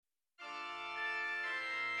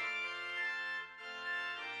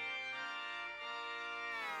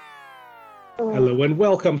Hello and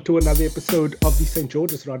welcome to another episode of the St.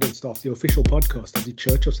 George's Rod and Staff, the official podcast of the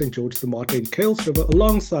Church of St. George the Martyr in Kuils River,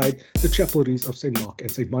 alongside the chapelries of St. Mark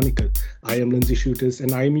and St. Monica. I am Lindsay Shooters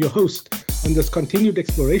and I am your host on this continued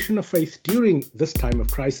exploration of faith during this time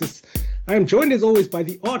of crisis. I am joined as always by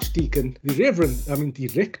the Archdeacon,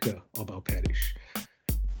 the rector of our parish,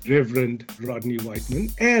 Reverend Rodney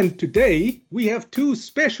Whiteman. And today we have two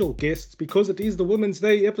special guests because it is the Women's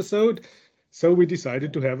Day episode. So we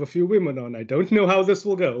decided to have a few women on. I don't know how this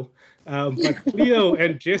will go, but Cleo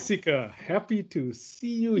and Jessica, happy to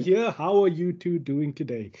see you here. How are you two doing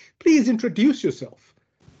today? Please introduce yourself.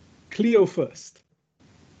 Cleo first.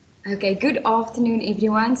 Okay, good afternoon,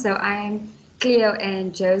 everyone. So I'm Cleo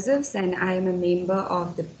Ann Josephs, and I am a member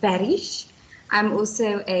of the parish. I'm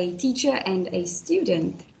also a teacher and a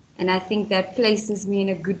student, and I think that places me in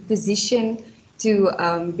a good position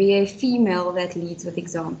to be a female that leads with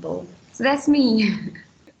example. So that's me.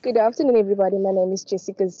 Good afternoon, everybody. My name is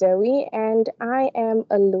Jessica Zoe, and I am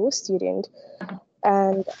a law student,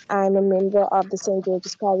 and I'm a member of the St.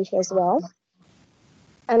 George's Parish as well.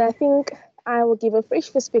 And I think I will give a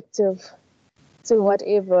fresh perspective to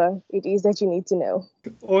whatever it is that you need to know.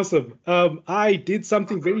 Awesome. I did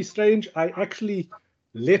something very strange. I actually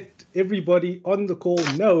let everybody on the call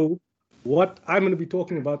know what I'm going to be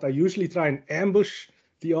talking about. I usually try and ambush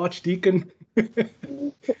the Archdeacon.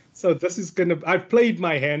 So this is I've played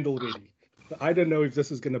my hand already. So I don't know if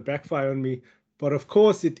this is going to backfire on me, but of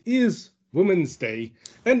course it is Women's Day.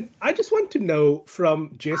 And I just want to know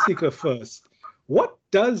from Jessica first, what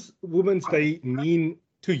does Women's Day mean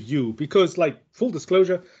to you? Because full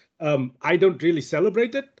disclosure, I don't really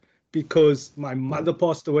celebrate it because my mother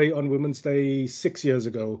passed away on Women's Day 6 years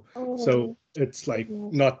ago. So it's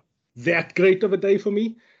not that great of a day for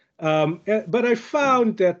me. But I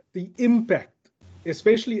found that the impact,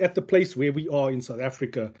 especially at the place where we are in South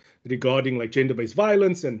Africa, regarding gender-based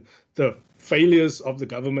violence and the failures of the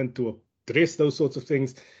government to address those sorts of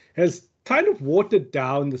things, has kind of watered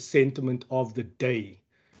down the sentiment of the day.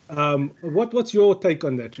 What's your take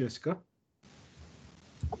on that, Jessica?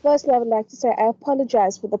 Firstly, I would like to say I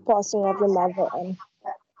apologize for the passing of your mother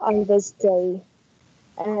on this day.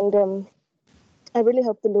 And I really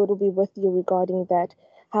hope the Lord will be with you regarding that.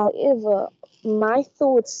 However, my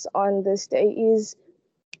thoughts on this day is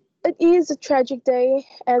it is a tragic day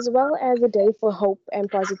as well as a day for hope and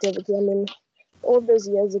positivity. I mean, all those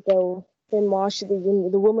years ago, they marched the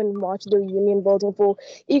women marched the union building for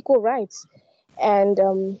equal rights. And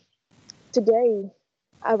today,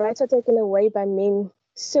 our rights are taken away by men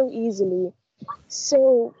so easily,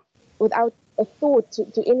 so without a thought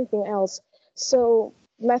to anything else. So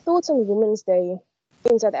my thoughts on Women's Day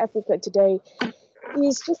in South Africa today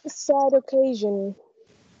is just a sad occasion,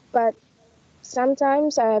 but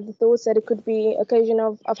sometimes I have the thoughts that it could be occasion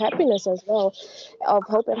of happiness as well, of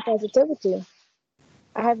hope and positivity.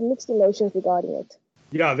 I have mixed emotions regarding it.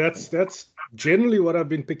 Yeah, that's generally what I've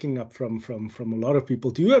been picking up from a lot of people.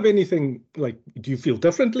 Do you have anything do you feel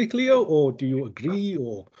differently, Cleo, or do you agree,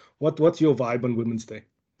 or what's your vibe on Women's Day?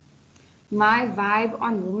 My vibe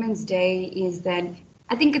on Women's Day is that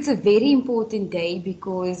I think it's a very important day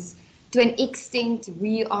because to an extent,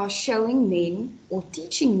 we are showing men or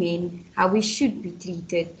teaching men how we should be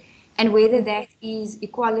treated. And whether that is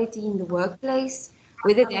equality in the workplace,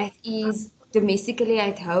 whether that is domestically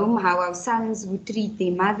at home, how our sons would treat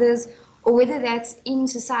their mothers, or whether that's in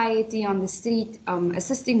society on the street,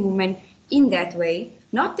 assisting women in that way,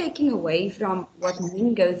 not taking away from what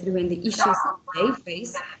men go through and the issues they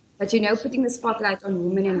face, but, putting the spotlight on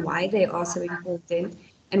women and why they are so important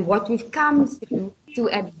and what we've come through to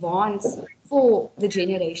advance for the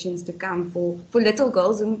generations to come, for little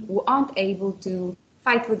girls who aren't able to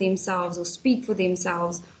fight for themselves or speak for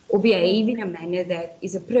themselves or behave in a manner that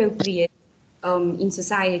is appropriate in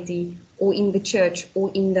society or in the church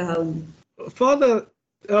or in the home. Father,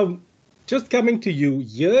 just coming to you,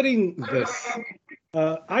 hearing this,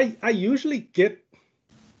 I usually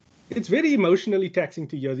it's very emotionally taxing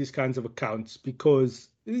to hear these kinds of accounts because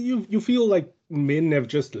you feel like men have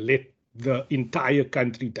just let the entire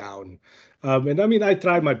country down. And I mean, I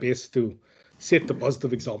try my best to set the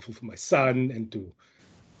positive example for my son and to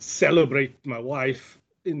celebrate my wife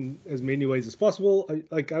in as many ways as possible.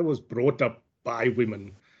 I was brought up by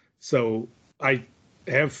women, so I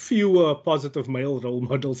have fewer positive male role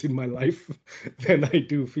models in my life than I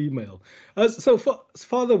do female. So,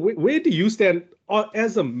 Father, where do you stand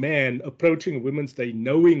as a man approaching Women's Day,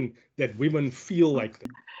 knowing that women feel like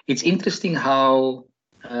them? It's interesting how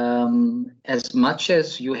as much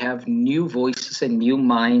as you have new voices and new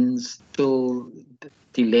minds to the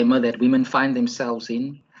dilemma that women find themselves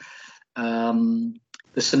in,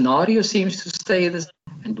 The scenario seems to stay the same.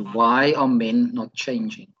 And why are men not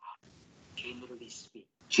changing?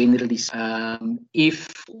 Generally,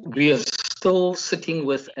 if we are still sitting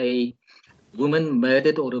with a woman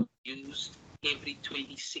murdered or abused every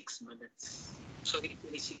 26 minutes,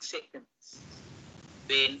 26 seconds,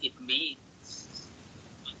 then it means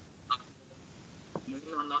men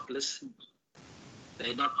are not listening.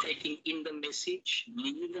 They're not taking in the message.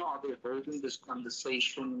 Neither are they holding this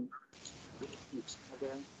conversation with each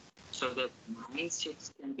other so that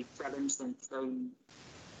mindsets can be challenged and trained,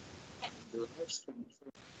 and lives can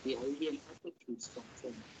change, behavior and attitudes can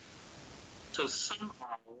change. So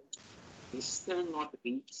somehow we're still not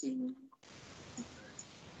reaching.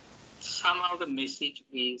 Somehow the message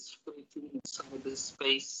is floating in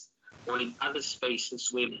cyberspace or in other spaces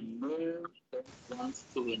where men don't want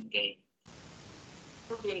to engage.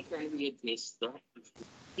 How then can we address that?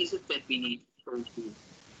 Is it that we need to do?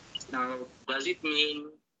 Now, does it mean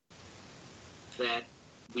that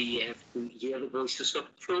we have to hear the voices of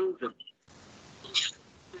children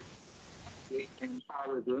and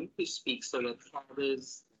empower them to speak so that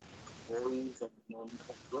fathers, boys, and men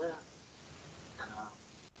can learn?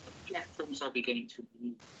 What platforms are we going to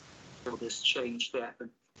need for this change to happen?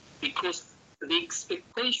 Because the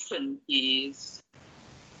expectation is,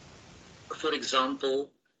 for example,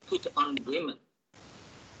 put on women.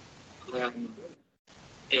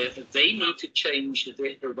 They need to change the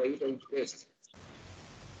way they dress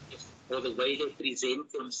or the way they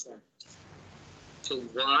present themselves. So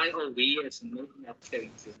why are we as men not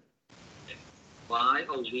changing? Why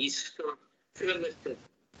are we still primitive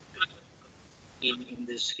in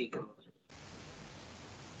this regard?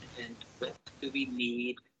 And what do we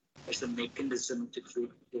need as a mechanism to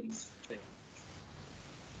keep things change?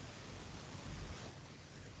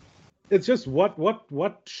 It's just what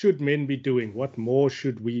should men be doing? What more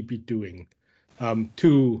should we be doing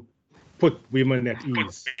to put women at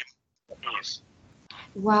ease?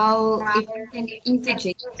 Well, if you can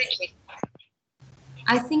interject,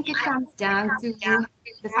 I think it comes down to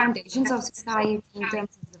the foundations of society in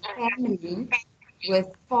terms of the family, with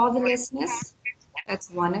fatherlessness. That's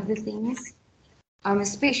one of the things,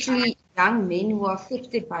 especially young men who are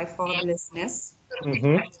affected by fatherlessness.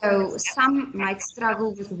 So some might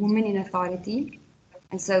struggle with women in authority,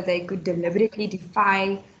 and so they could deliberately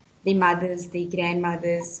defy their mothers, their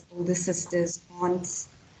grandmothers, older sisters, aunts,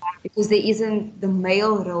 because there isn't the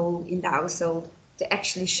male role in the household to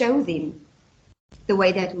actually show them the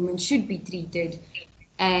way that women should be treated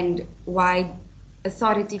and why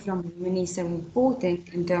authority from women is so important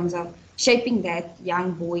in terms of shaping that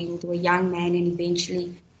young boy into a young man and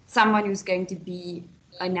eventually someone who's going to be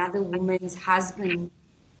another woman's husband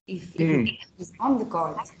if it is on the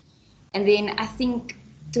cards. And then I think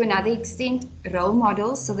to another extent, role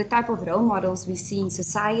models, so the type of role models we see in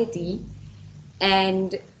society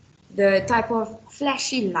and the type of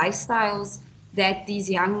flashy lifestyles that these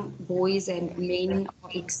young boys and men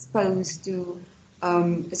are exposed to,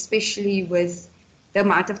 especially with the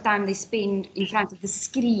amount of time they spend in front of the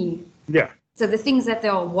screen. Yeah. So the things that they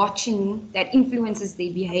are watching that influences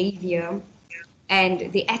their behavior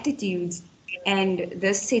and their attitudes, and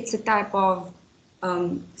this sets a type of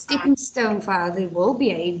stepping stone for how they will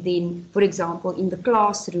behave then, for example, in the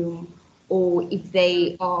classroom, or if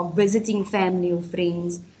they are visiting family or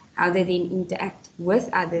friends, how they then interact with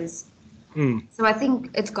others. So I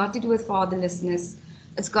think it's got to do with fatherlessness.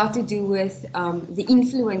 It's got to do with the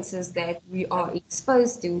influences that we are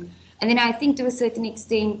exposed to. And then I think to a certain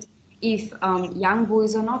extent, if young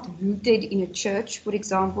boys are not rooted in a church, for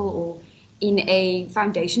example, or in a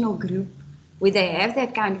foundational group where they have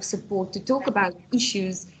that kind of support to talk about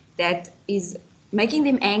issues that is making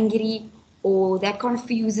them angry or that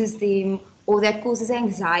confuses them or that causes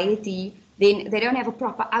anxiety, then they don't have a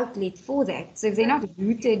proper outlet for that. So if they're not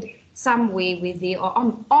rooted somewhere where there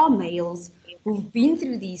are males who've been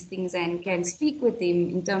through these things and can speak with them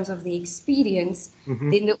in terms of the experience,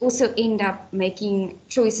 then they also end up making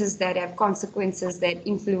choices that have consequences that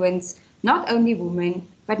influence not only women,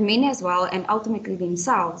 but men as well, and ultimately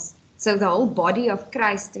themselves. So the whole body of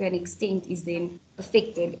Christ to an extent is then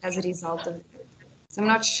affected as a result of it. So I'm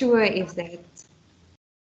not sure if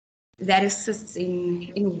that assists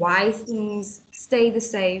in why things stay the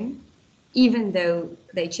same, even though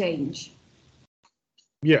they change.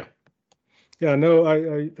 Yeah. Yeah, no,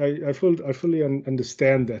 I fully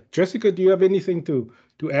understand that. Jessica, do you have anything to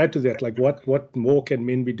add to that? Like what more can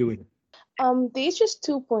men be doing? There's just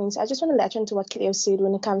 2 points. I just want to latch on to what Cleo said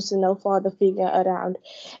when it comes to no father figure around.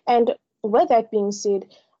 And with that being said,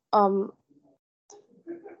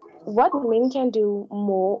 what men can do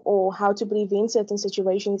more or how to prevent certain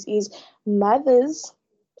situations is mothers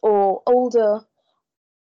or older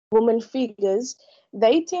woman figures,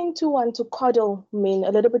 they tend to want to coddle men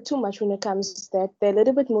a little bit too much when it comes to that. They're a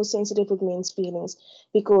little bit more sensitive with men's feelings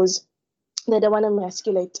because they don't want to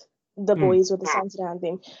emasculate the boys or the sons around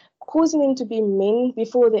them, causing them to be men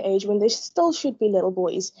before their age when they still should be little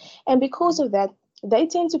boys. And because of that, they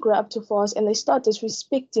tend to grow up too fast and they start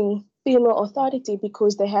disrespecting female authority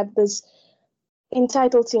because they have this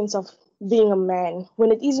entitled sense of being a man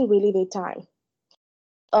when it isn't really their time.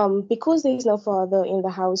 Because there's no father in the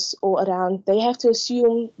house or around, they have to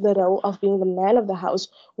assume the role of being the man of the house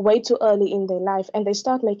way too early in their life, and they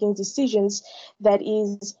start making decisions that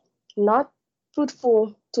is not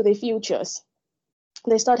fruitful to their futures.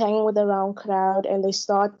 They start hanging with the wrong crowd, and they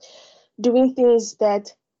start doing things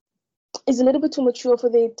that is a little bit too mature for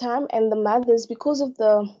their time. And the mothers, because of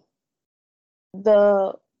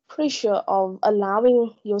the pressure of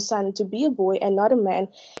allowing your son to be a boy and not a man,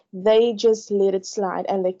 they just let it slide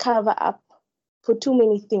and they cover up for too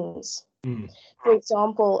many things. For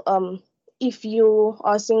example, if you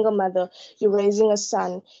are a single mother, you're raising a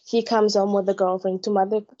son, he comes home with a girlfriend,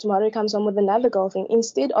 tomorrow he comes home with another girlfriend.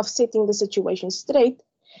 Instead of setting the situation straight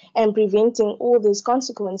and preventing all these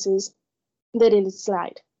consequences, they let it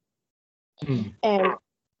slide. And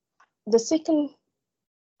the second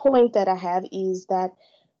point that I have is that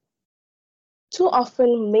too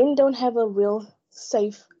often men don't have a real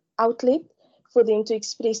safe outlet for them to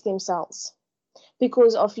express themselves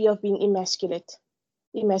because of fear of being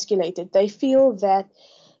emasculated. They feel that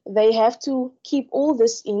they have to keep all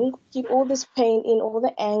this in, keep all this pain in, all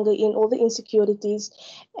the anger in, all the insecurities,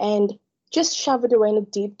 and just shove it away in a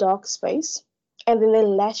deep, dark space. And then they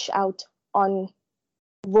lash out on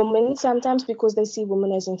women sometimes because they see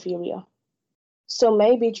women as inferior. So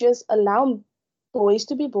maybe just allow boys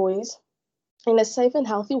to be boys in a safe and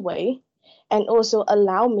healthy way, and also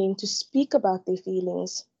allow men to speak about their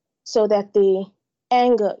feelings so that their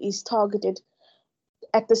anger is targeted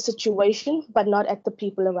at the situation, but not at the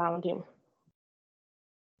people around him.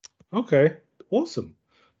 Okay, awesome.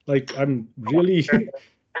 Like, I'm really,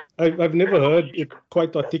 I've never heard it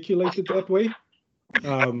quite articulated that way.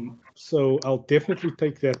 So I'll definitely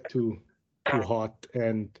take that to heart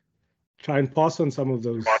and try and pass on some of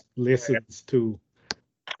those lessons to,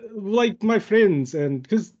 like, my friends. And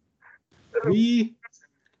because we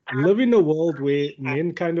live in a world where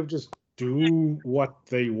men kind of just do what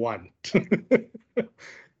they want.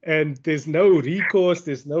 And there's no recourse,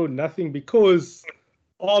 there's no nothing because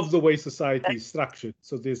of the way society is structured.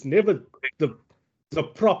 So there's never the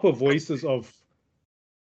proper voices of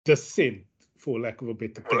dissent, for lack of a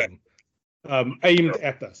better term, aimed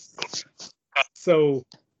at us. So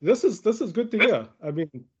this is good to hear. I mean,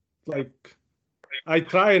 like, I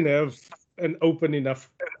try and have an open enough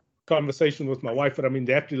conversation with my wife, but I mean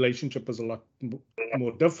that relationship is a lot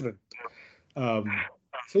more different.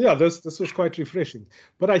 So yeah, this was quite refreshing.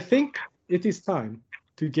 But I think it is time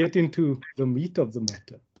to get into the meat of the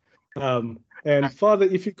matter. And Father,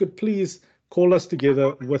 if you could please call us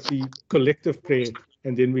together with the collective prayer,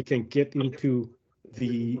 and then we can get into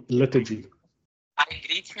the liturgy. I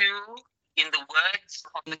greet you in the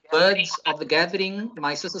words of the gathering,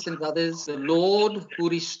 my sisters and brothers. The Lord who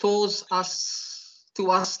restores to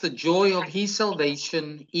us the joy of his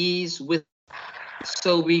salvation is with us.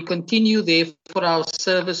 So we continue therefore our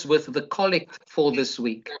service with the collect for this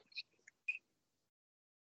week.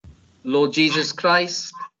 Lord Jesus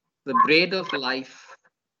Christ, the bread of life,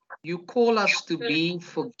 you call us to be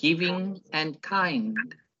forgiving and kind.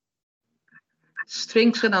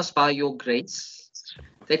 Strengthen us by your grace,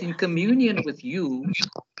 that in communion with you,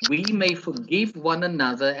 we may forgive one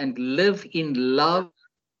another and live in love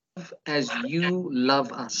as you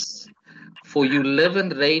love us. For you live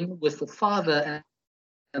and reign with the Father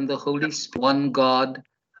and the Holy Spirit, one God,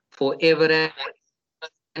 forever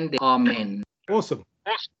and ever. Amen. Awesome.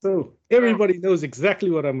 So everybody knows exactly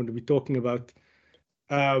what I'm going to be talking about.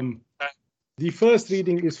 The first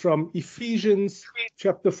reading is from Ephesians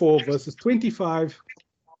chapter 4, verses 25,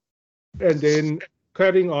 and then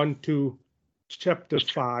carrying on to chapter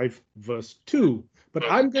 5, verse 2. But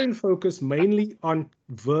I'm going to focus mainly on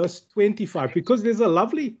verse 25 because there's a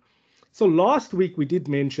lovely... So last week I did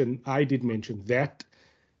mention that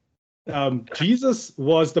Jesus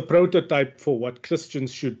was the prototype for what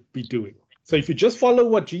Christians should be doing. So if you just follow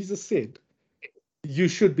what Jesus said, you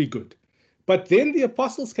should be good. But then the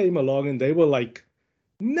apostles came along and they were like,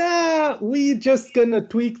 nah, we're just going to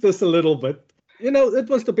tweak this a little bit. You know, it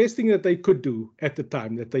was the best thing that they could do at the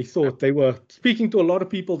time, that they thought. They were speaking to a lot of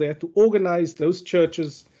people. They had to organize those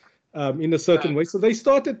churches in a certain way. So they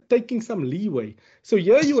started taking some leeway. So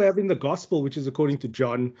here you have in the gospel, which is according to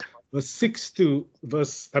John,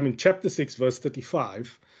 chapter 6, verse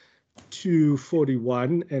 35 to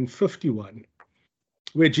 41 and 51,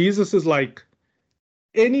 where Jesus is like,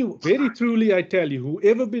 very truly I tell you,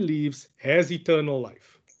 whoever believes has eternal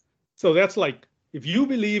life. So that's like, if you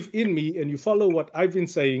believe in me and you follow what I've been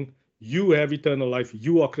saying, you have eternal life.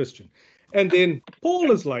 You are Christian. And then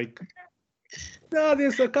Paul is like, no,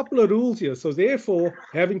 there's a couple of rules here. So therefore,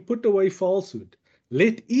 having put away falsehood,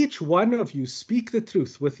 let each one of you speak the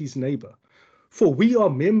truth with his neighbor, for we are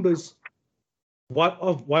members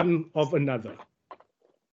one of another.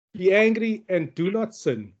 Be angry and do not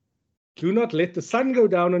sin. Do not let the sun go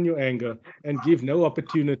down on your anger, and give no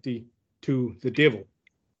opportunity to the devil.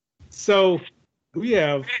 So we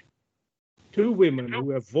have two women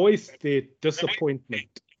who have voiced their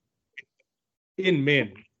disappointment in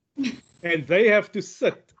men, and they have to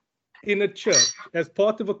sit in a church as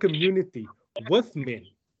part of a community with men,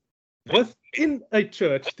 within a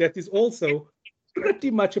church that is also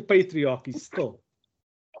pretty much a patriarchy still.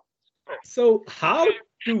 So how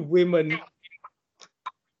do women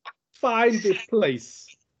find their place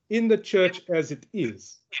in the church as it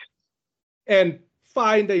is, and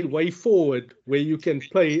find a way forward where you can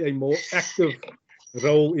play a more active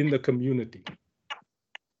role in the community?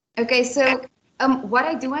 Okay, so what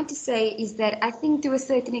I do want to say is that I think to a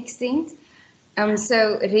certain extent,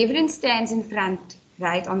 so Reverend stands in front,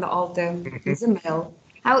 right, on the altar. He's a male.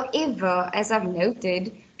 However, as I've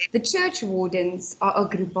noted, the church wardens are a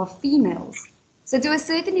group of females. So to a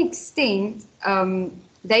certain extent,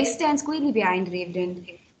 they stand squarely behind Reverend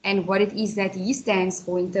and what it is that he stands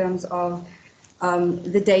for in terms of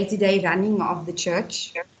the day-to-day running of the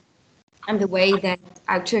church and the way that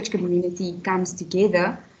our church community comes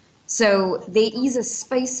together. So there is a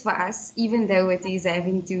space for us, even though it is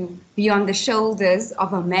having to be on the shoulders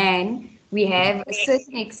of a man. We have a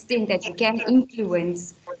certain extent that we can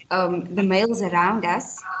influence the males around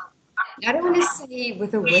us. I don't want to say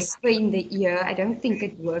with a whisper in the ear. I don't think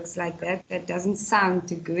it works like that. That doesn't sound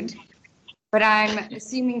too good. But I'm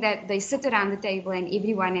assuming that they sit around the table and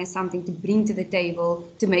everyone has something to bring to the table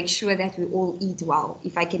to make sure that we all eat well,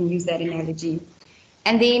 if I can use that analogy.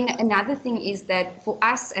 And then another thing is that for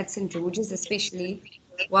us at St. George's especially,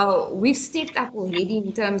 well, we've stepped up already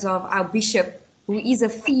in terms of our bishop, who is a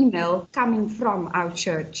female coming from our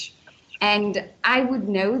church. And I would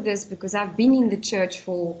know this because I've been in the church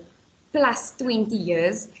for plus 20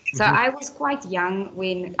 years. So I was quite young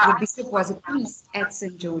when the bishop was a priest at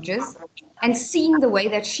St. George's, and seeing the way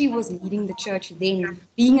that she was leading the church then,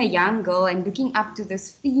 being a young girl and looking up to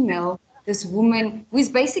this female, this woman who is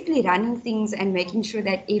basically running things and making sure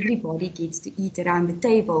that everybody gets to eat around the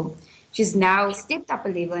table. She's now stepped up a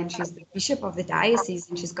level and she's the bishop of the diocese,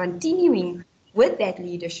 and she's continuing with that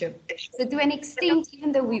leadership. So to an extent,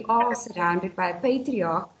 even though we are surrounded by a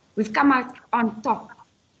patriarch, we've come out on top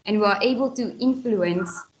and we are able to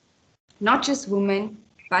influence not just women,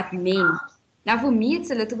 but men. Now for me,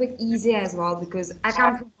 it's a little bit easier as well because I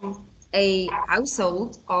come from a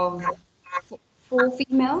household of 4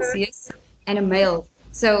 females, yes, and a male.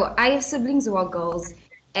 So I have siblings who are girls,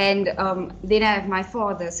 and then I have my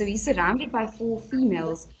father. So he's surrounded by 4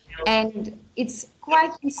 females, and it's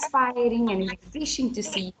quite inspiring and refreshing to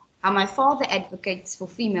see how my father advocates for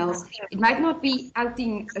females. It might not be out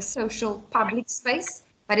in a social public space,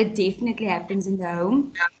 but it definitely happens in the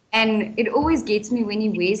home. And it always gets me when he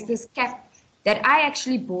wears this cap that I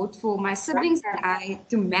actually bought for my siblings and I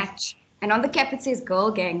to match. And on the cap it says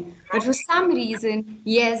Girl Gang, but for some reason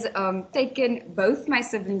he has taken both my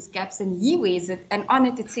siblings' caps and he wears it, and on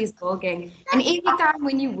it says Girl Gang. And every time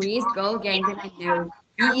when he wears Girl Gang, then I know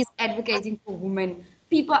he is advocating for women.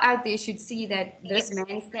 People out there should see that this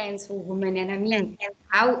man stands for women, and I mean,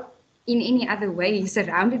 how in any other way he's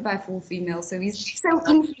surrounded by 4 females, so he's so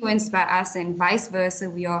influenced by us, and vice versa,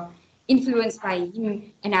 we are influenced by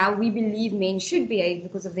him and how we believe men should behave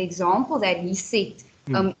because of the example that he set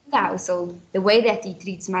in the household, the way that he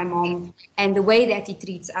treats my mom and the way that he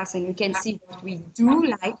treats us, and we can see what we do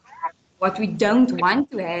like, what we don't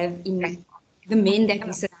want to have in the men that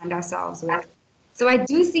we surround ourselves with. So I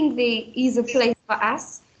do think there is a place for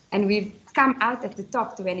us, and we've come out at the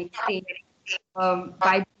top to an extent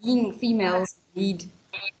by being females lead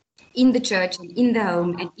in the church and in the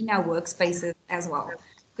home and in our workspaces as well.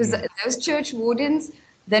 Because those church wardens,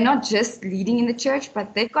 they're not just leading in the church,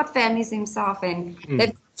 but they've got families themselves and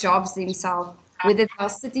they've got jobs themselves, whether they're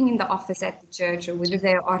sitting in the office at the church or whether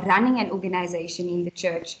they are running an organization in the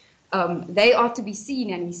church. They are to be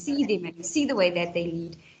seen, and we see them and we see the way that they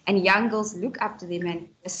lead. And young girls look up to them and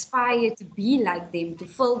aspire to be like them, to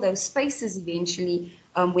fill those spaces eventually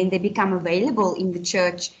when they become available in the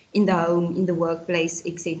church, in the home, in the workplace,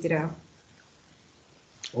 etc.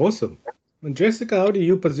 Awesome. And Jessica, how do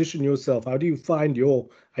you position yourself? How do you find your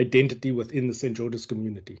identity within the St. George's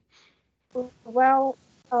community? Well,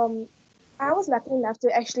 I was lucky enough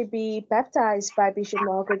to actually be baptized by Bishop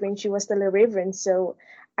Margaret when she was still a reverend. So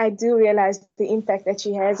I do realize the impact that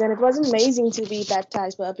she has. And it was amazing to be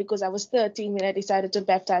baptized by her because I was 13 when I decided to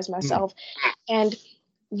baptize myself. And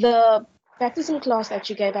the baptism class that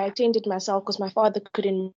she gave, I attended myself because my father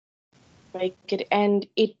couldn't make it. And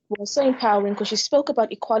it was so empowering because she spoke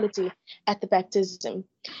about equality at the baptism.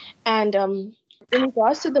 And in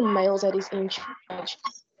regards to the males that is in church,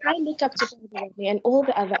 I look up to Father Rodney and all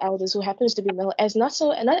the other elders who happens to be male as not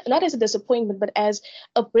as a disappointment, but as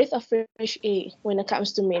a breath of fresh air when it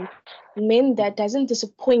comes to men that doesn't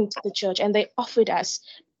disappoint the church, and they offered us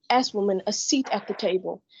as women a seat at the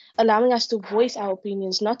table, allowing us to voice our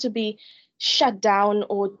opinions, not to be shut down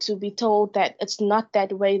or to be told that it's not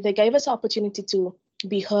that way. They gave us opportunity to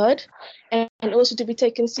be heard and also to be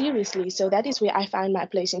taken seriously. So that is where I find my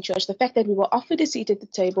place in church. The fact that we were offered a seat at the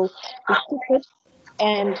table, we took it,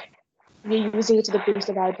 and we're using it to the best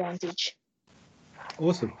of our advantage.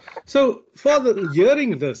 Awesome. So, Father,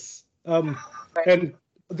 hearing this and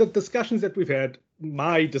the discussions that we've had,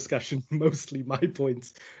 my discussion, mostly my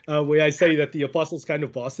points, where I say that the apostles kind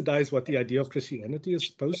of bastardized what the idea of Christianity is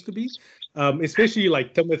supposed to be, especially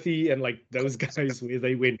like Timothy and like those guys where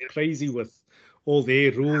they went crazy with all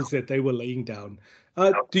their rules that they were laying down.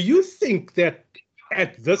 Do you think that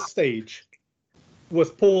at this stage,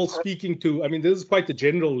 with Paul speaking to, I mean, this is quite a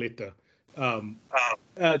general letter,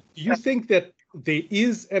 do you think that there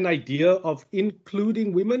is an idea of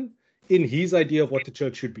including women in his idea of what the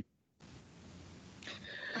church should be?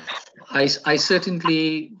 I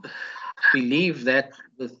certainly believe that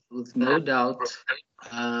with no doubt.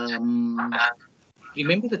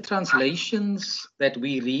 Remember the translations that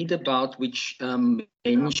we read about, which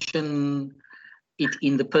mention it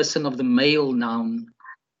in the person of the male noun,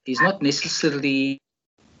 is not necessarily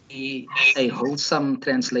a wholesome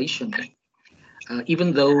translation.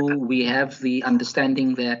 Even though we have the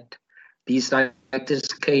understanding that these writers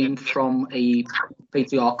came from a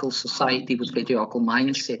patriarchal society with patriarchal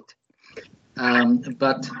mindset.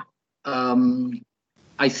 But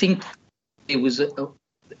I think there was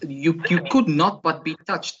you could not but be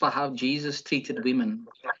touched by how Jesus treated women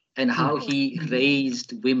and how he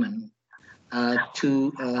raised women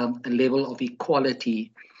to a level of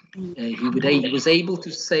equality. He was able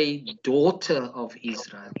to say daughter of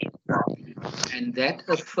Israel, and that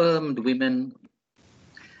affirmed women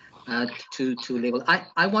to level.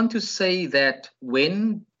 I want to say that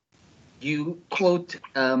when you quote,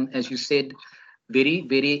 as you said, very,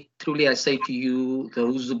 very truly, I say to you,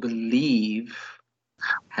 those who believe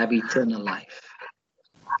have eternal life.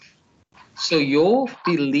 So your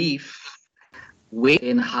belief, where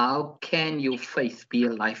and how can your faith be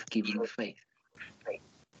a life-giving faith?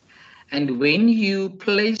 And when you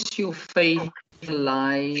place your faith in the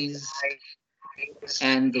lies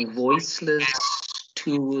and the voiceless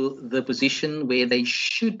to the position where they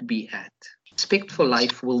should be at, respect for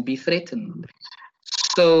life will be threatened.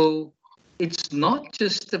 So it's not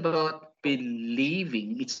just about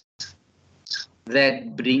believing, it's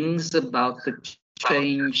that brings about the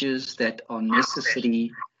changes that are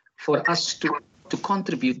necessary for us to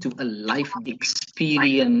contribute to a life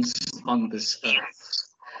experience on this earth.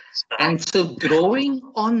 And so drawing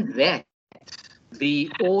on that,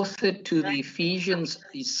 the author to the Ephesians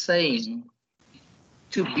is saying,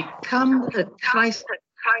 to become a Christ,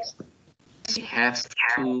 you have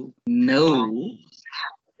to know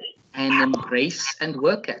and embrace and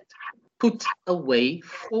work at. Put away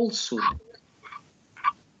falsehood.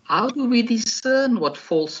 How do we discern what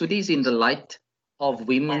falsehood is in the light of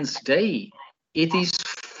Women's Day? It is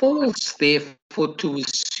false, therefore, to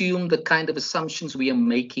assume the kind of assumptions we are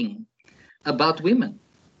making about women.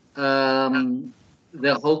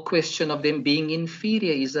 The whole question of them being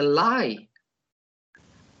inferior is a lie.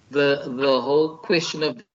 The whole question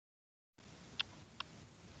of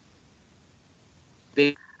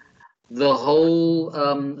the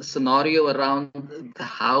whole scenario around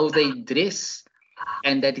how they dress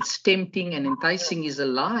and that it's tempting and enticing is a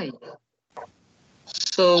lie.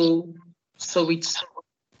 So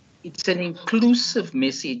it's an inclusive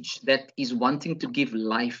message that is wanting to give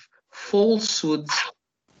life. Falsehoods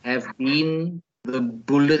have been the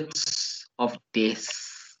bullets of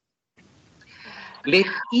death. Let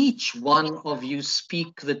each one of you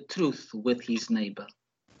speak the truth with his neighbor.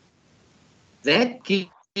 That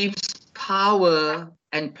gives power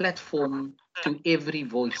and platform to every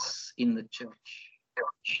voice in the church.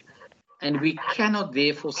 And we cannot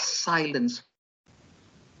therefore silence.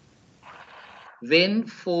 Then,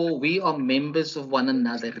 for we are members of one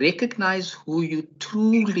another, recognize who you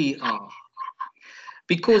truly are.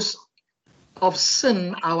 Because of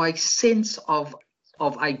sin, our sense of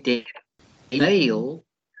identity male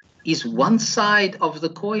is one side of the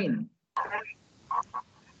coin.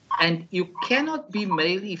 And you cannot be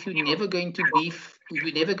male if you're never going to be,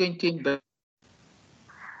 you're never going to embrace.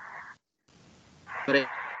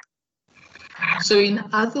 So in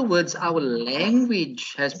other words, our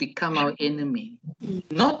language has become our enemy.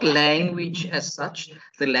 Not language as such,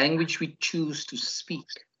 the language we choose to speak.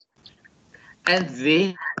 And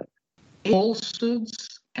then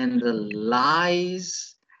falsehoods and the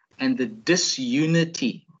lies and the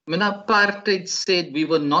disunity. When apartheid said we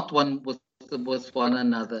were not one with one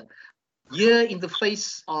another, here in the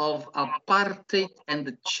face of apartheid and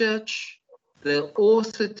the church, the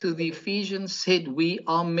author to the Ephesians said we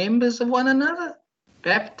are members of one another,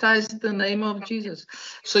 baptized in the name of Jesus.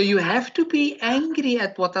 So you have to be angry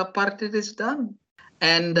at what apartheid has done.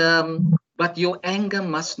 And but your anger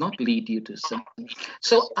must not lead you to sin.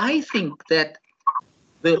 So I think that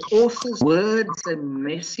the author's words and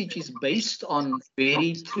message is based on,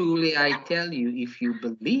 very truly I tell you, if you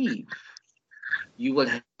believe, you will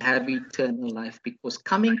have eternal life. Because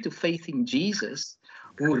coming to faith in Jesus,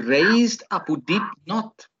 who raised up, who did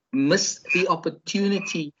not miss the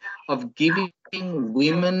opportunity of giving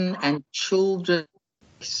women and children,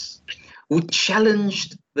 who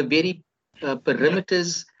challenged the very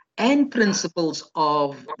perimeters and principles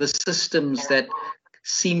of the systems that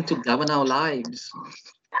seem to govern our lives.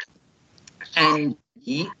 And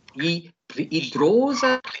he draws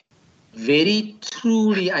us, very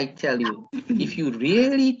truly, I tell you, if you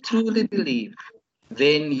really truly believe,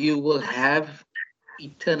 then you will have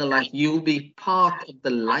eternal life. You will be part of the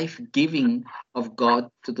life-giving of God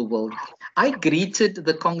to the world. I greeted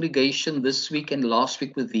the congregation this week and last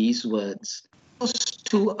week with these words.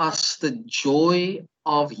 To us the joy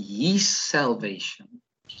of his salvation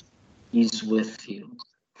is with you.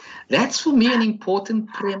 That's for me an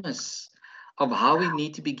important premise of how we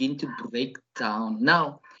need to begin to break down.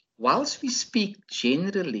 Now, whilst we speak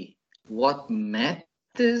generally, what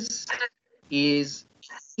matters is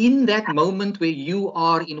in that moment where you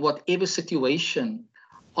are in whatever situation,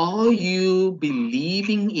 are you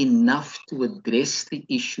believing enough to address the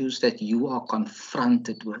issues that you are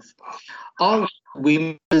confronted with? Are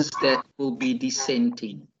women that will be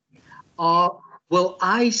dissenting? Will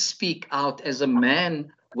I speak out as a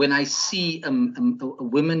man when I see a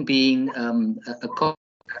women being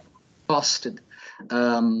accosted?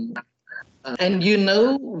 And you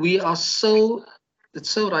know, we are so, it's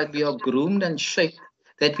so right, we are groomed and shaped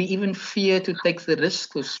that we even fear to take the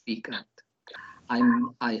risk to speak out.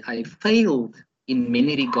 I failed in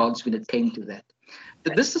many regards when it came to that.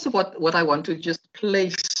 But this is what I want to just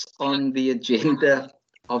place on the agenda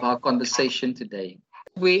of our conversation today.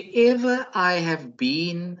 Wherever I have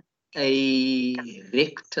been a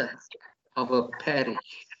rector of a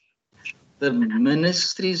parish, the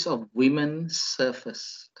ministries of women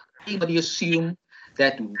surfaced. Anybody assume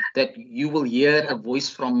that you will hear a voice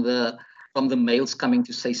from the males coming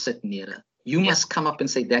to say, sit nearer? You must come up and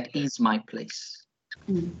say, that is my place,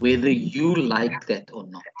 whether you like that or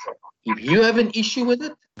not. If you have an issue with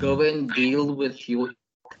it, go and deal with your.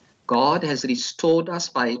 God has restored us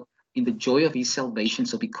in the joy of his salvation.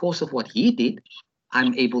 So because of what he did,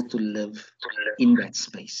 I'm able to live in that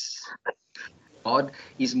space. God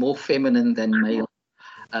is more feminine than male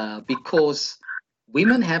because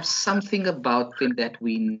women have something about them that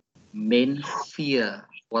men fear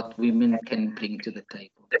what women can bring to the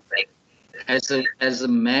table. As a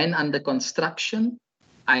man under construction,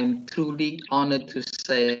 I'm truly honored to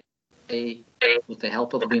say, with the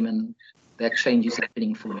help of women, that change is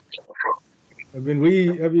happening for me. I mean,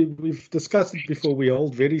 we've discussed it before. We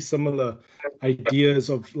hold very similar ideas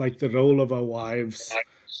of like the role of our wives.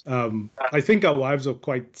 I think our wives are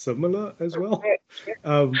quite similar as well,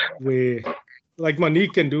 where like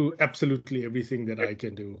Monique can do absolutely everything that I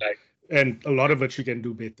can do, and a lot of it she can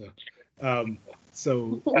do better.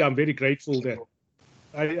 So yeah, I'm very grateful that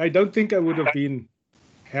I don't think I would have been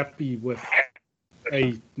happy with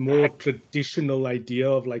a more traditional idea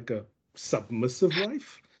of like a submissive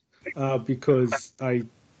wife. Because I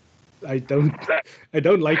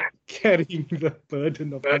don't like carrying the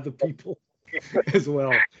burden of other people as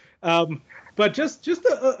well. But just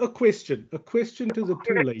a question to the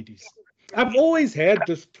two ladies. I've always had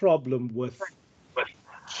this problem with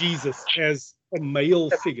Jesus as a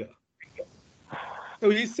male figure. So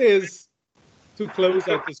he says, to close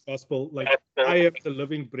out this gospel, like, I am the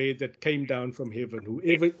living bread that came down from heaven.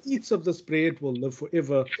 Whoever eats of this bread will live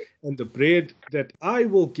forever, and the bread that I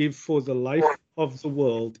will give for the life of the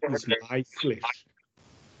world is my flesh.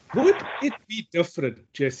 Would it be different,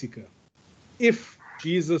 Jessica, if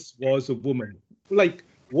Jesus was a woman? Like,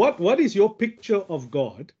 what is your picture of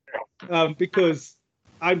God? Because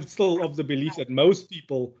I'm still of the belief that most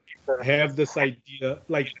people have this idea,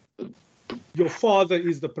 like, your father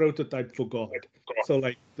is the prototype for God. So,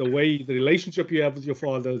 like, the relationship you have with your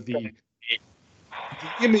father, the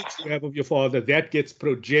image you have of your father, that gets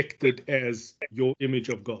projected as your image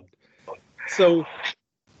of God. So,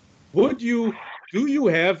 do you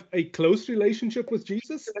have a close relationship with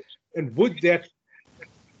Jesus? And would that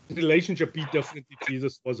relationship be different if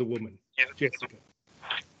Jesus was a woman, Jessica?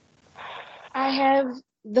 I have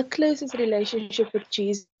the closest relationship with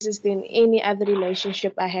Jesus than any other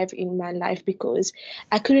relationship I have in my life, because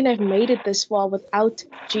I couldn't have made it this far without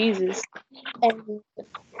Jesus. And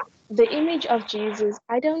the image of Jesus,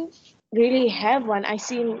 I don't really have one. I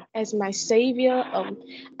see him as my savior.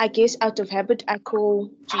 I guess out of habit, I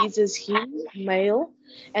call Jesus him, male,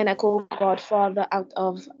 and I call God Father out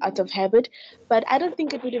of habit. But I don't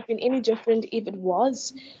think it would have been any different if it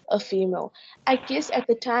was a female. I guess at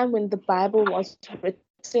the time when the Bible was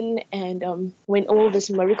written and when all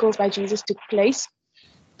these miracles by Jesus took place,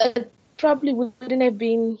 he probably wouldn't have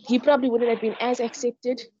been as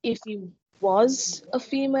accepted if he was a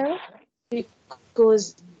female,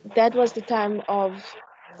 because that was the time of,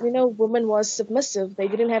 women was submissive. They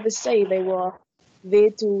didn't have a say. They were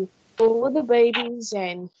there to hold the babies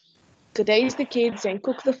and raise the kids and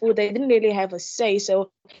cook the food. They didn't really have a say.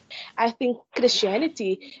 So I think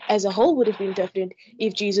Christianity as a whole would have been different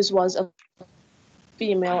if Jesus was a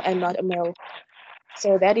female and not a male.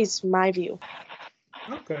 So that is my view.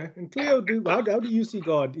 Okay. And Cleo, how do you see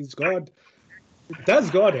God? Does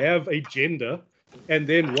God have a gender? And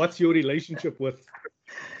then what's your relationship with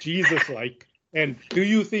Jesus like? And do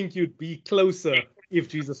you think you'd be closer if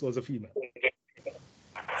Jesus was a female?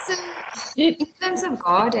 So, in terms of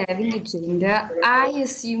God having a gender, I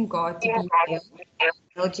assume God to be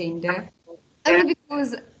male gender, only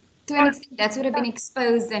because to an extent that's what I've been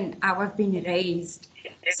exposed and how I've been raised.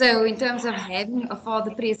 So, in terms of having a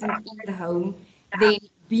father present in the home, then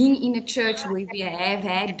being in a church where we have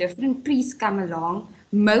had different priests come along,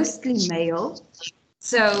 mostly male.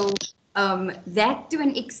 So that to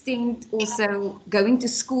an extent, also going to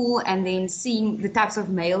school and then seeing the types of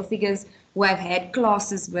male figures who I've had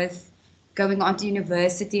classes with, going on to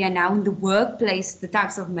university, and now in the workplace, the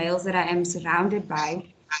types of males that I am surrounded by.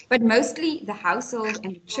 But mostly the household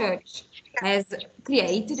and the church has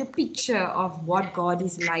created a picture of what God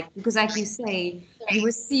is like. Because like you say, you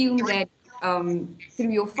assume that through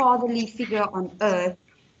your fatherly figure on earth,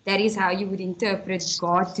 that is how you would interpret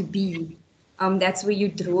God to be. That's where you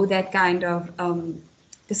draw that kind of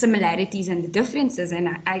the similarities and the differences.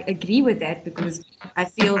 And I agree with that, because I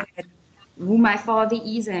feel that who my father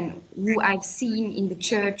is and who I've seen in the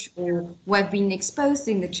church or who I've been exposed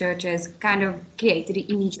to in the church has kind of created an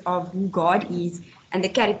image of who God is and the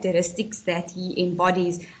characteristics that he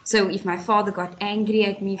embodies. So if my father got angry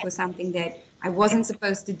at me for something that I wasn't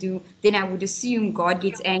supposed to do, then I would assume God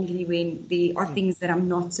gets angry when there are things that I'm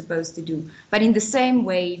not supposed to do. But in the same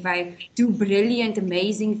way, if I do brilliant,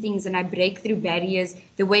 amazing things and I break through barriers,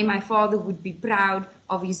 the way my father would be proud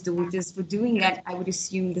of his daughters for doing that, I would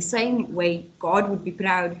assume the same way God would be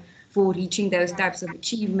proud for reaching those types of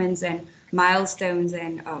achievements and milestones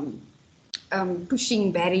and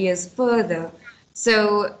pushing barriers further.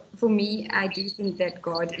 So for me, I do think that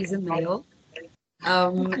God is a male.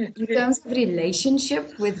 In terms of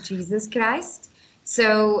relationship with Jesus Christ,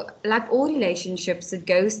 so like all relationships, it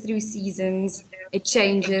goes through seasons, it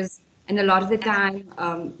changes, and a lot of the time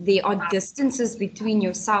there are distances between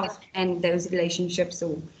yourself and those relationships.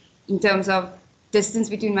 So in terms of distance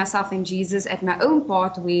between myself and Jesus at my own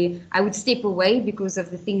part, where I would step away because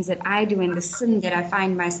of the things that I do and the sin that I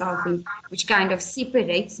find myself in, which kind of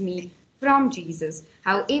separates me from Jesus.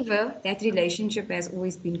 However, that relationship has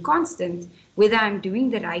always been constant, whether I'm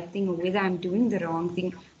doing the right thing or whether I'm doing the wrong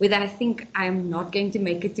thing, whether I think I'm not going to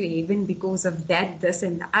make it to heaven because of that, this,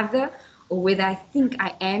 and the other, or whether I think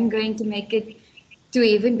I am going to make it to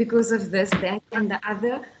heaven because of this, that, and the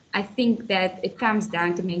other. I think that it comes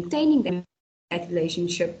down to maintaining that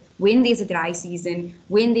relationship when there's a dry season,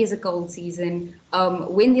 when there's a cold season,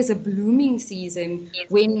 when there's a blooming season,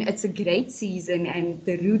 when it's a great season and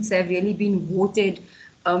the roots have really been watered,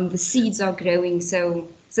 the seeds are growing. So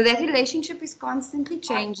that relationship is constantly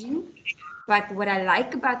changing. But what I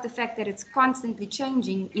like about the fact that it's constantly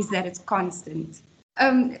changing is that it's constant.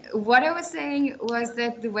 What I was saying was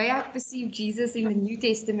that the way I perceive Jesus in the New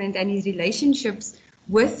Testament and his relationships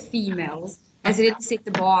with females has really set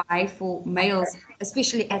the bar high for males,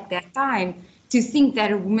 especially at that time, to think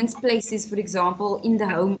that a woman's place is, for example, in the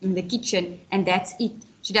home, in the kitchen, and that's it.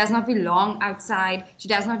 She does not belong outside. She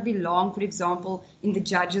does not belong, for example, in the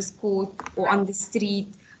judge's court or on the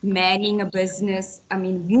street, manning a business,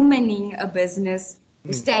 womaning a business,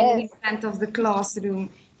 standing in front of the classroom,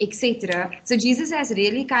 etc. So Jesus has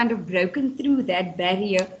really kind of broken through that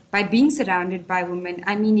barrier by being surrounded by women.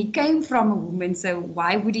 He came from a woman, so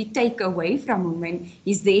why would he take away from women?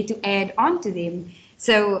 He's there to add on to them.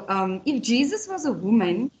 So if Jesus was a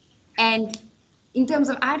woman, and in terms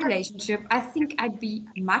of our relationship, I think I'd be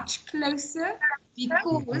much closer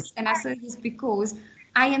because, and I say this because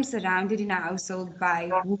I am surrounded in a household by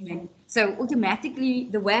women. So automatically,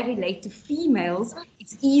 the way I relate to females,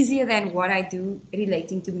 it's easier than what I do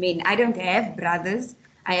relating to men. I don't have brothers.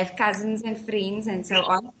 I have cousins and friends and so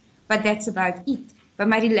on, but that's about it. But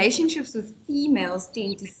my relationships with females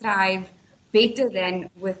tend to thrive better than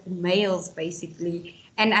with males, basically.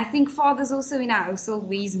 And I think father's also in our household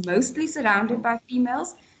where he's mostly surrounded by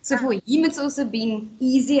females. So for him, it's also been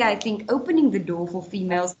easy, I think, opening the door for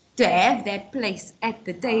females to have that place at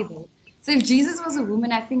the table. So if Jesus was a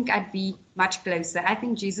woman, I think I'd be much closer. I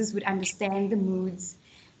think Jesus would understand the moods,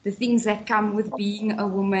 the things that come with being a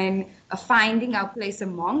woman, finding our place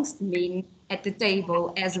amongst men at the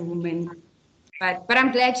table as a woman. But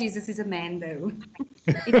I'm glad Jesus is a man, though.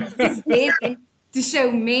 He's there then to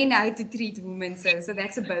show men how to treat women. So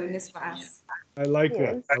that's a bonus for us. I like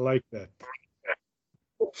that. I like that.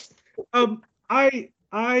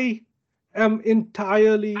 I am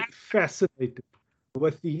entirely fascinated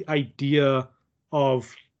with the idea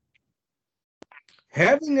of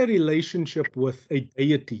having a relationship with a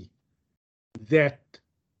deity that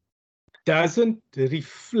doesn't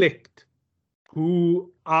reflect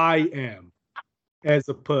who I am as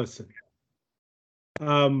a person.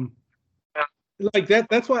 Like that.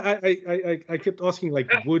 That's why I kept asking, what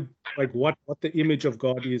the image of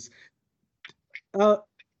God is.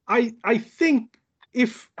 I think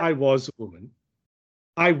if I was a woman,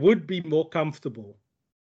 I would be more comfortable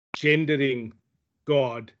gendering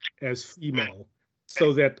God as female,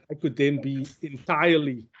 so that I could then be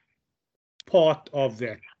entirely part of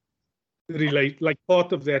that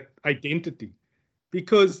part of that identity,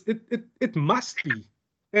 because it must be.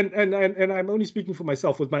 And I'm only speaking for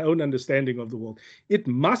myself with my own understanding of the world. It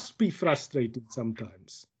must be frustrating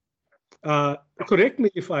sometimes. Correct me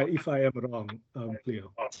if I am wrong,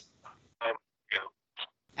 Cleo.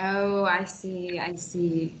 Oh, I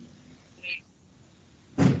see.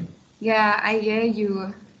 Yeah, I hear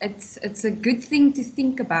you. It's a good thing to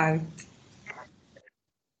think about.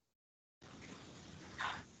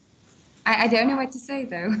 I don't know what to say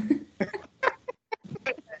though.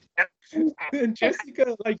 And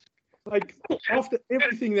Jessica, like after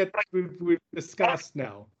everything that we've discussed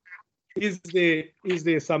now, is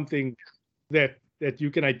there something that you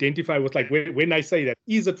can identify with? Like when I say that,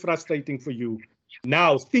 is it frustrating for you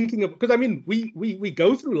now thinking of, because we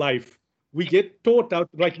go through life, we get taught out,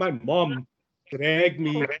 like my mom dragged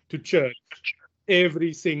me to church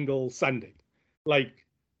every single Sunday. Like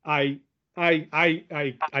I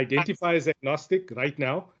identify as agnostic right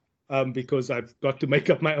now, because I've got to make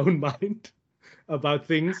up my own mind about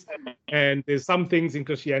things, and there's some things in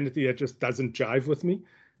Christianity that just doesn't jive with me.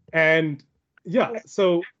 And yeah,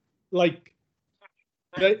 so like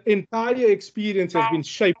the entire experience has been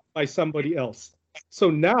shaped by somebody else. So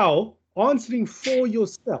now, answering for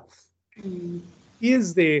yourself,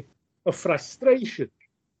 is there a frustration,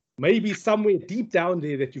 maybe somewhere deep down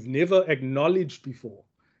there, that you've never acknowledged before,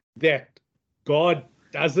 that God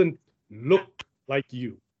doesn't look like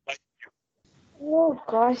you? Oh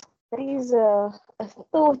gosh, that is a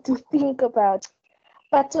thought to think about.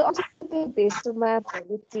 But to answer the best of my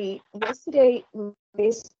ability, yesterday,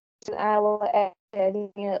 based on our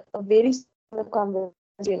having a very similar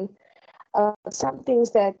conversation, some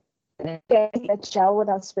things that gel with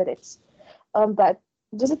our spirits. But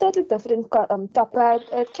just a totally different topic.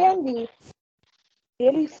 It can be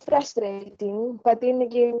really frustrating, but then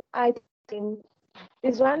again, I think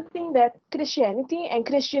there's one thing that Christianity and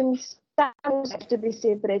Christians sometimes have to be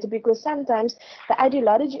separated, because sometimes the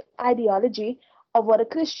ideology of what a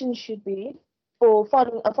Christian should be, or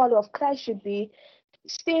a follower of Christ should be,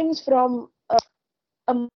 stems from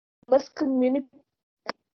a miscommunicated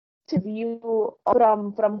view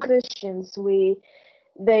from Christians, where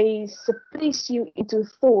they suppress you into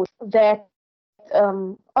thoughts that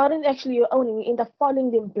aren't actually your own, and you end up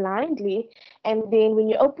following them blindly. And then when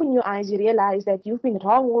you open your eyes, you realize that you've been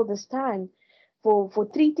wrong all this time. for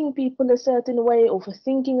treating people a certain way or for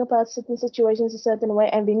thinking about certain situations a certain way,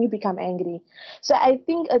 and then you become angry. So I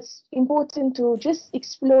think it's important to just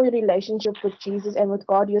explore your relationship with Jesus and with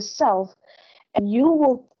God yourself, and you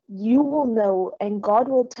will know, and God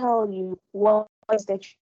will tell you what is that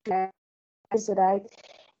is right,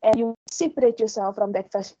 and you separate yourself from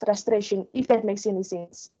that frustration, if that makes any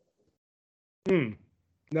sense.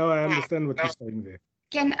 Now I understand what you're saying there.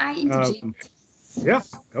 Can I interject, Yeah,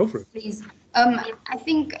 go for it. please? I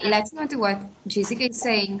think let's not to what Jessica is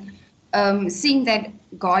saying. Seeing that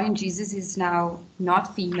God and Jesus is now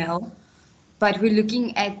not female, but we're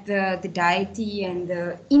looking at the deity and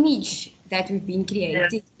the image that we've been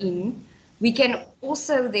created in. We can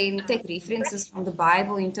also then take references from the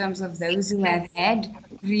Bible in terms of those who have had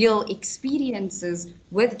real experiences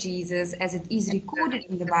with Jesus as it is recorded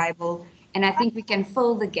in the Bible. And I think we can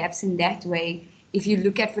fill the gaps in that way. If you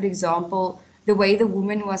look at, for example, the way the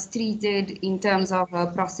woman was treated in terms of her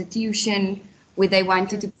prostitution, where they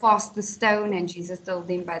wanted to cast the stone, and Jesus told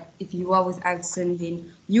them, but if you are without sin,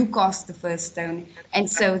 then you cast the first stone. And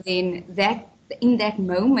so then that in that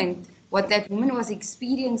moment, what that woman was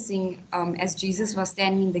experiencing as Jesus was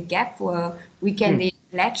standing in the gap for her, we can then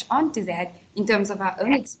latch onto that in terms of our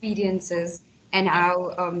own experiences and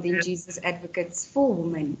how then Jesus advocates for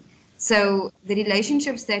women. So the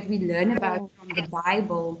relationships that we learn about from the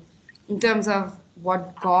Bible in terms of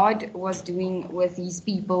what God was doing with these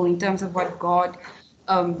people, in terms of what God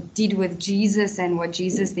did with Jesus and what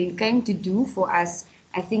Jesus then came to do for us,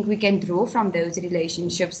 I think we can draw from those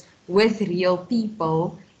relationships with real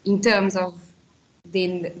people in terms of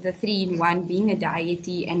then the three in one being a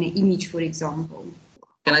deity and an image, for example.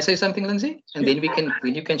 Can I say something, Lindsay? And then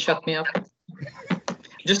you can shut me up.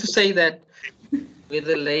 Just to say that where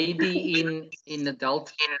the lady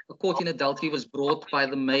caught in adultery was brought by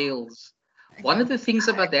the males. One of the things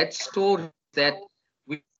about that story is that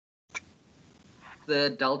the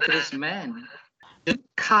adulterous man, the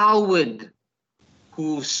coward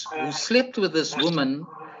who slept with this woman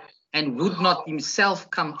and would not himself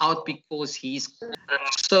come out because he's.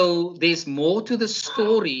 So there's more to the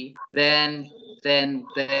story than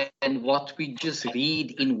what we just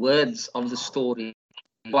read in words of the story.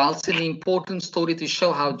 Whilst an important story to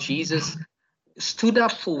show how Jesus stood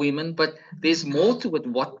up for women, but there's more to it.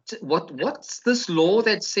 What's this law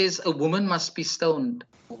that says a woman must be stoned?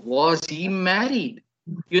 Was he married?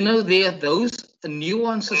 You know, there are those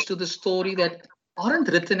nuances to the story that aren't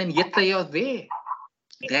written, and yet they are there.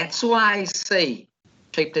 That's why I say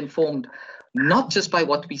shaped and formed, not just by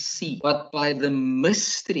what we see, but by the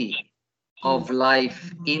mystery of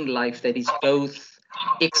life in life that is both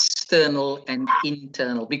external and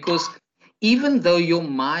internal. Because even though your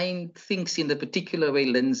mind thinks in the particular way,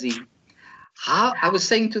 Lindsay, I was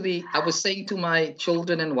saying to my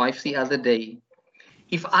children and wife the other day,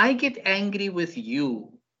 if I get angry with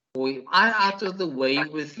you, or if I'm out of the way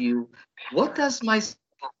with you, what does my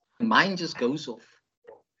mind just goes off?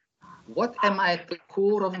 What am I at the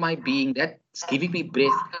core of my being that's giving me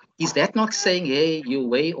breath? Is that not saying, hey, you're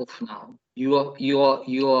way off now? You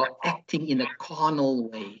are acting in a carnal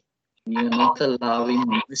way. You're not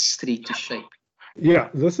allowing mystery to shape. Yeah,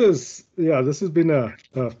 this has been a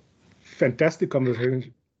fantastic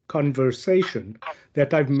conversation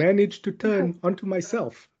that I've managed to turn onto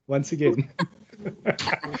myself once again.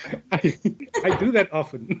 I do that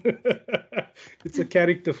often. It's a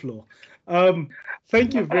character flaw.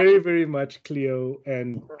 Thank you very, very much, Cleo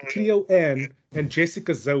Ann and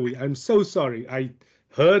Jessica Zoe. I'm so sorry. I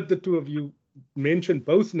heard the two of you mention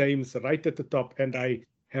both names right at the top, and I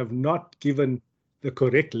have not given the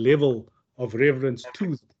correct level of reverence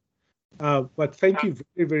to them. But thank you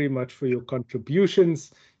very, very much for your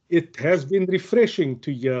contributions. It has been refreshing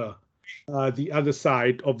to hear the other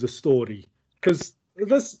side of the story, because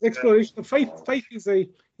this exploration of faith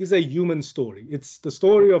is a human story. It's the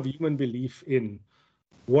story of human belief in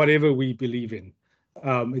whatever we believe in.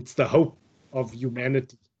 It's the hope of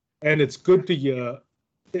humanity, and it's good to hear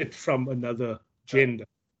it from another gender.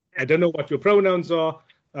 I don't know what your pronouns are.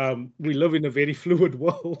 We live in a very fluid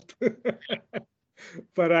world.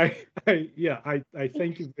 But I thank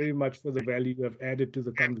you very much for the value you have added to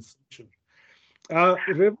the conversation.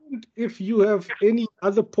 Reverend, if you have any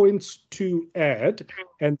other points to add,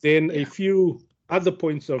 and then a few other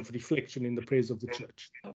points of reflection in the praise of the church.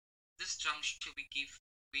 This juncture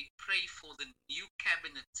we pray for the new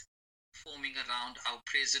cabinet forming around our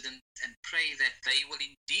president, and pray that they will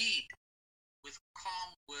indeed, with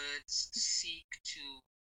calm words, seek to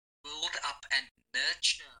build up and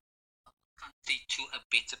nurture our country to a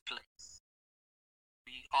better place.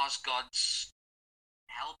 We ask God's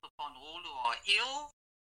help upon all who are ill,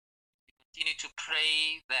 Continue to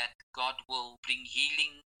pray that God will bring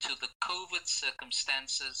healing to the COVID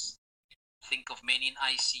circumstances. Think of many in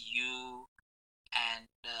ICU, and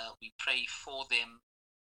we pray for them.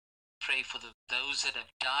 Pray for those that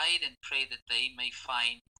have died, and pray that they may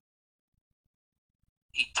find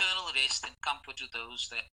eternal rest and comfort to those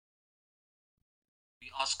that. We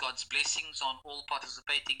ask God's blessings on all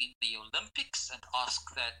participating in the Olympics, and ask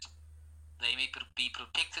that they may be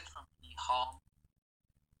protected from any harm.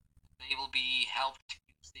 They will be helped to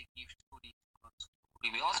use their gift for God's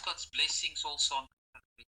glory. We ask God's blessings also on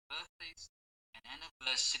birthdays and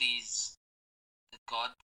anniversaries, that God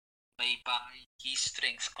may by His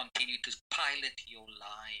strength continue to pilot your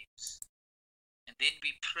lives. And then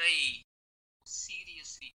we pray for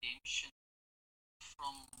serious redemption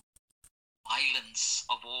from violence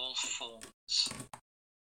of all forms.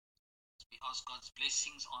 We ask God's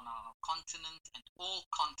blessings on our continent and all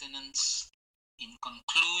continents. In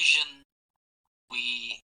conclusion,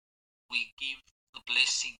 we give the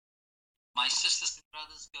blessing. My sisters and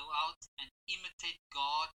brothers, go out and imitate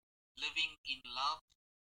God, living in love.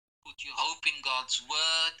 Put your hope in God's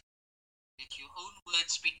word. Let your own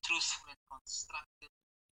words be truthful and constructive.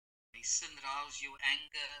 May sin rouse your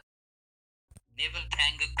anger. Never let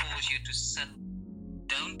anger cause you to sin.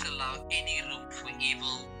 Don't allow any room for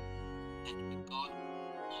evil. And may God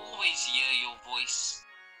always hear your voice.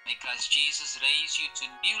 May Christ Jesus raise you to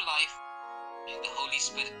new life. May the Holy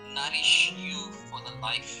Spirit nourish you for the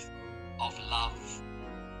life of love.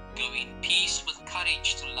 Go in peace with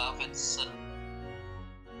courage to love and serve.